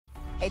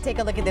Hey, take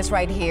a look at this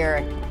right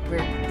here.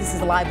 This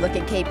is a live look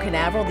at Cape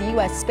Canaveral. The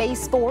U.S.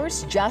 Space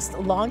Force just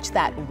launched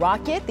that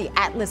rocket, the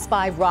Atlas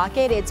V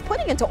rocket. It's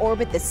putting into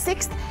orbit the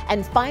sixth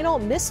and final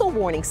missile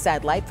warning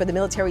satellite for the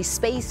military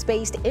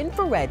space-based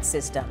infrared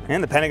system.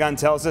 And the Pentagon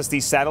tells us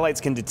these satellites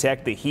can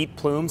detect the heat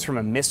plumes from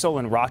a missile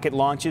and rocket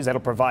launches.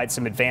 That'll provide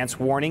some advanced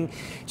warning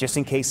just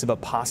in case of a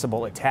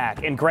possible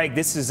attack. And Greg,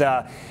 this is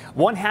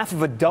one half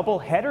of a double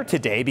header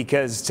today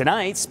because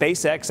tonight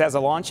SpaceX has a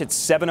launch at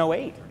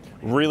 7:08.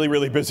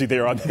 Really busy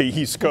there on the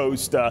East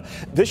Coast.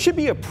 This should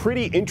be a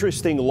pretty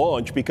interesting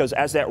launch because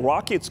as that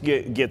rocket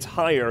gets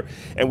higher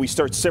and we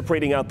start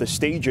separating out the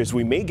stages,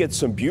 we may get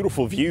some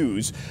beautiful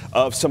views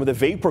of some of the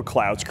vapor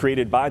clouds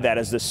created by that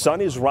as the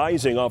sun is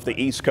rising off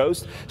the East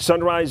Coast.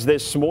 Sunrise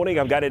this morning,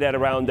 I've got it at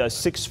around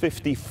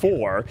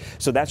 6:54,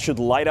 so that should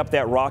light up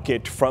that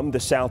rocket from the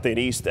south and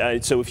east.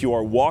 So if you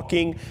are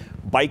walking,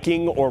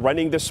 biking or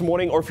running this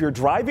morning, or if you're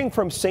driving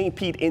from St.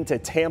 Pete into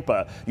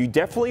Tampa, you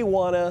definitely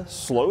want to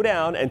slow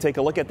down and take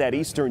a look at that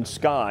eastern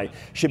sky.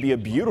 Should be a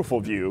beautiful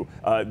view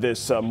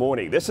this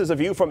morning. This is a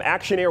view from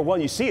Action Air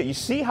 1. You see it. You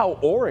see how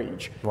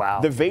orange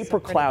the vapor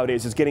cloud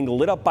is. It's getting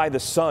lit up by the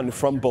sun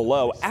from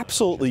below.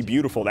 Absolutely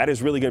beautiful. That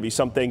is really going to be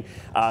something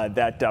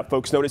that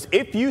folks notice.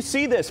 If you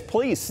see this,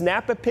 please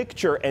snap a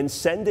picture and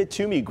send it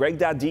to me,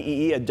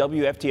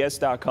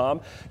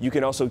 greg.dee@wfts.com. You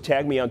can also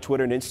tag me on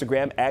Twitter and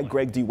Instagram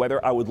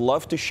 @GregDWeather. I would love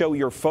to show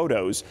your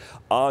photos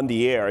on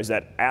the air as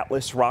that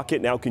Atlas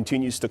rocket now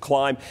continues to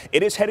climb.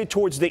 It is headed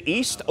towards the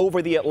east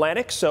over the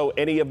Atlantic, so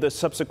any of the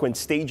subsequent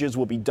stages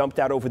will be dumped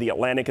out over the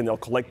Atlantic and they'll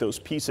collect those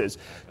pieces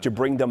to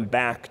bring them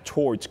back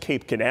towards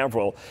Cape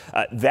Canaveral.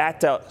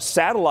 That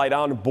satellite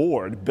on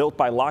board, built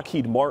by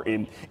Lockheed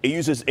Martin, it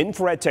uses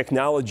infrared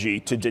technology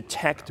to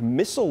detect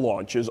missile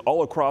launches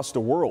all across the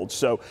world.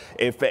 So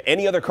if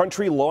any other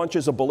country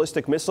launches a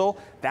ballistic missile,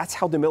 that's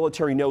how the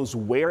military knows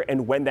where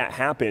and when that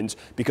happens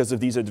because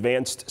of these advanced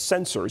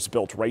sensors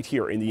built right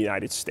here in the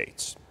United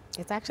States.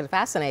 It's actually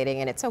fascinating,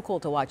 and it's so cool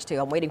to watch, too.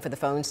 I'm waiting for the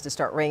phones to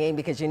start ringing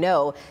because, you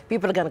know,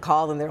 people are going to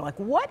call and they're like,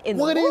 what in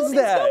the world is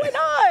going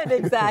on?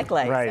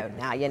 Exactly. Right. So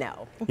now you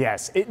know.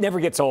 Yes, it never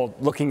gets old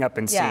looking up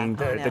and seeing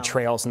the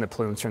trails and the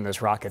plumes from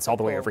those rockets all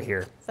the way over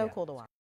here. So cool to watch.